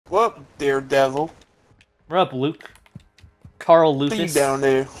What up, Daredevil? We're up, Luke. Carl See you Lucas. down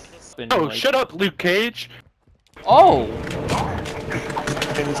there. Oh, shut up, Luke Cage! Oh!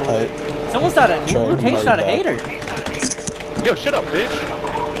 Right. Someone's not a Luke Cage, not a hater. Yo, shut up, bitch!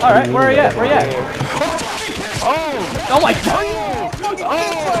 Alright, where are you at? Where you at? Oh! Oh my god!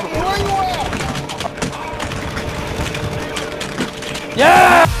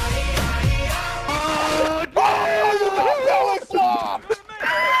 Yeah!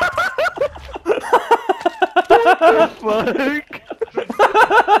 Fuck!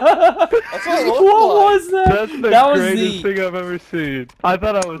 What was that? That's the That was greatest the... thing I've ever seen. I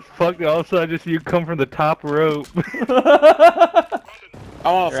thought I was fucked. All of a sudden, I just see you come from the top rope. I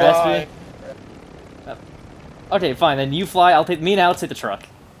wanna fly. Okay, fine. Then you fly. I'll take me and Alex take the truck.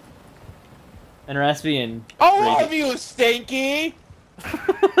 And Raspy and Oh, love you, Stinky!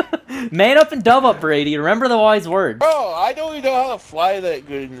 man up and dub up, Brady. Remember the wise words. Bro, I don't even know how to fly that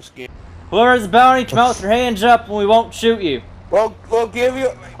good in this game. Whoever has the bounty, come out with your hands up and we won't shoot you. We'll give you.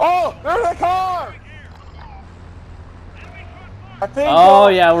 Oh, there's a car! I think. Oh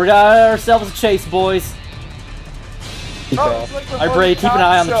yeah, we got ourselves a chase, boys. Oh, it's like the Alright, Brady, keep an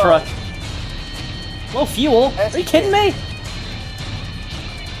eye on the show. truck. Low fuel? Are you kidding me?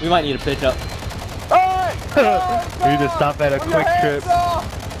 We might need a pickup. Alright! We need to stop at a quick trip.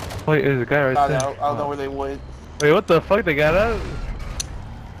 Wait, there's a guy right there. I don't know where they went. Wait, what the fuck? They got out?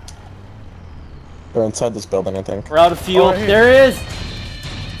 They're inside this building, I think. We're out of fuel. Oh, right here. There it is!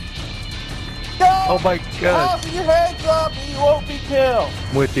 Go! Oh my god. Keep your heads up and you won't be killed.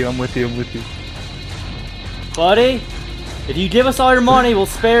 I'm with you, I'm with you, I'm with you. Buddy, if you give us all your money, we'll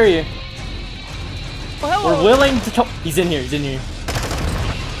spare you. Well, We're willing to He's in here, he's in here.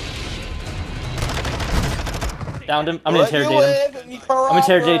 Downed him. I'm gonna interrogate him. I'm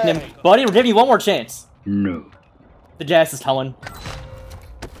interrogating him. Buddy, we're giving you one more chance. No. The gas is coming.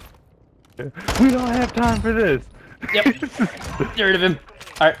 We don't have time for this. Yep. Get rid of him.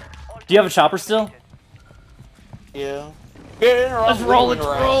 Alright. Do you have a chopper still? Yeah. Get in, Let's roll, let's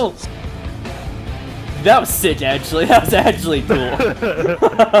roll! That was sick, actually. That was actually cool.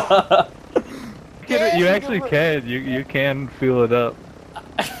 You actually can. You can feel it up.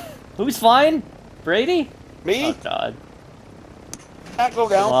 Who's flying? Brady? Me? Oh, God. Not go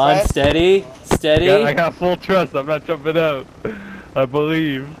down Come on, fast. steady. Steady. I got full trust. I'm not jumping out. I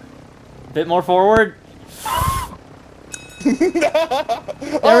believe. Bit more forward. There we go.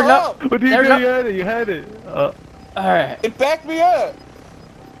 What do you There do? we go. You had it. You had it. Alright. It backed me up.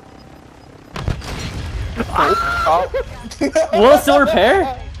 Oh. Will it still repair?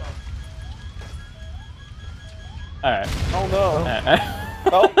 Alright. Oh no. Alright.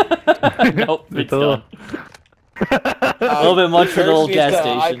 Oh. Nope, it's It's done. A little bit much for the little gas I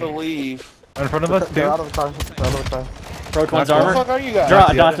station. believe. In front of us, They're dude. out of the car. They're out of the car. Broke one's Where the armor. fuck are you guys?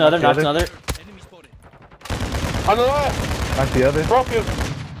 Knocked the other, another, knocked knocked the other. another. On the left. Not the other. Broke him.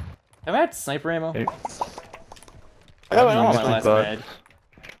 Have I had sniper ammo? Hey. I got my Oh, armor. my last God. mag.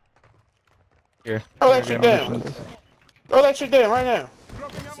 Here. Throw that shit down. Throw that shit down right now.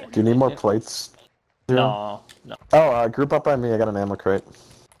 Do you need more plates? No, no. Oh, group up by me. I got an ammo crate.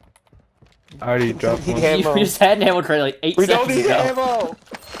 I already dropped one. Ammo. We just had an ammo crate like 8 We don't seconds need ago. ammo.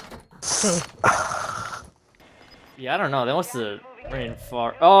 Yeah, I don't know. They must have ran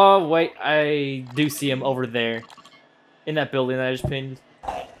far. Oh, wait. I do see him over there. In that building that I just pinned.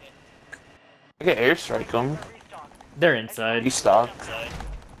 I got airstrike coming. They're inside. You stop.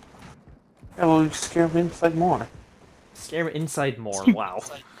 Yeah, well, you scare me inside more. Scare me inside more. Wow.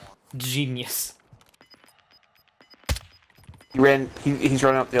 Genius. He ran. He's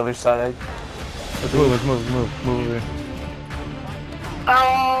running up the other side. Let's move, let's move, move over here.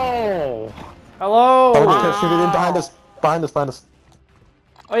 Oh! Hello! Oh, just shoot it in behind us. Behind us, behind us.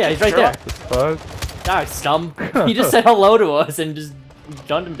 Oh yeah, he's right there. Fuck. Ah, scum. He just said hello to us and just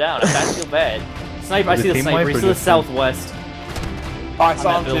gunned him down. I kind of feel bad. Sniper, I Is see it the team sniper. wipe He's or to the just southwest. Oh, I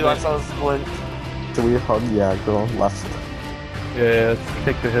saw that him too. I building. saw his splint. Do we hug? Yeah, go left. Yeah, let's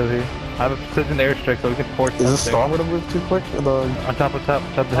take the hill here. I have a precision airstrike so we can force Is this something. storm gonna move too quick? Or the... On top of the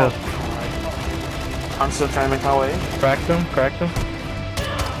hill. I'm still trying to make my way. Cracked him, cracked him.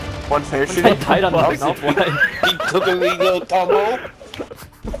 One parachute. I died on the Oh, zip no. line. He took a legal tumble.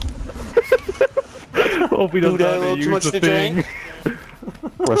 Hope we Do don't that a have little to too use much the to thing. drink.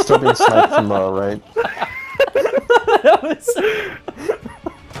 We're still being sniped from the right. That was...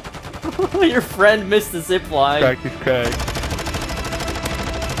 Your friend missed the zip line. Cracked, he's cracked.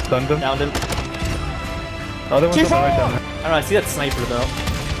 Stunned him. Downed him. Other one's on the right down I don't know, I see that sniper though.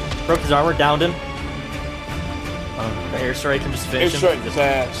 Broke his armor, downed him. there. Airstrike him, just finish him. Airstrike his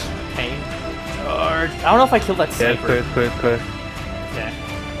ass. Pain. Charge. I don't know if I killed that Yeah, sniper. it's clear, it's clear, it's clear. Okay.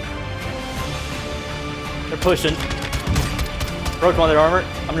 They're pushing. Broke one of their armor.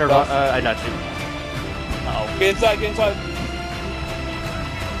 I'm gonna run. I got you. Uh oh. Get inside, get inside.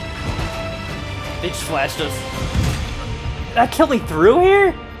 They just flashed us. That killed me through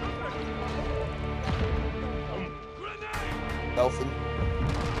here? Elfin.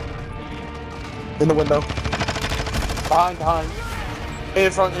 In the window. Behind, behind. In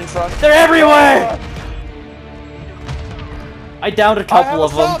front, in front. They're everywhere! I downed a couple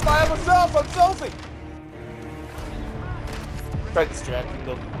of them. I have a self, I'm selfing! Try distracting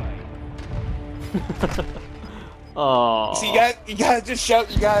them. Oh. See, you gotta just shout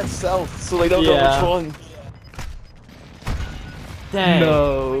you gotta self so they don't know which one. Dang.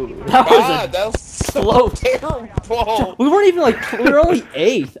 No. That was God, that was so close. terrible. We weren't even like, we were only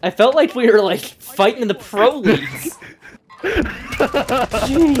 8th. I felt like we were like fighting in the pro leagues.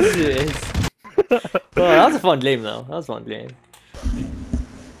 Jesus. Oh, that was a fun game though. That was a fun game.